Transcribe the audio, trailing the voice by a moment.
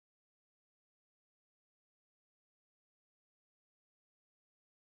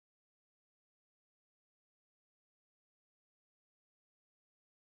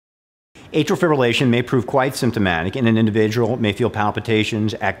Atrial fibrillation may prove quite symptomatic, and an individual may feel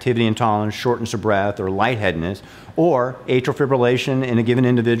palpitations, activity intolerance, shortness of breath, or lightheadedness, or atrial fibrillation in a given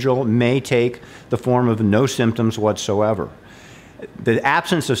individual may take the form of no symptoms whatsoever. The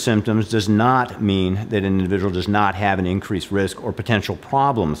absence of symptoms does not mean that an individual does not have an increased risk or potential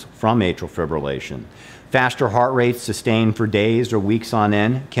problems from atrial fibrillation. Faster heart rates sustained for days or weeks on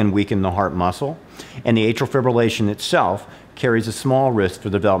end can weaken the heart muscle, and the atrial fibrillation itself carries a small risk for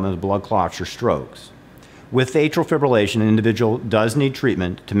the development of blood clots or strokes. With atrial fibrillation, an individual does need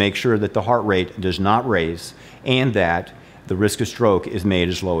treatment to make sure that the heart rate does not raise and that the risk of stroke is made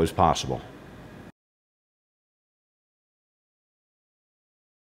as low as possible.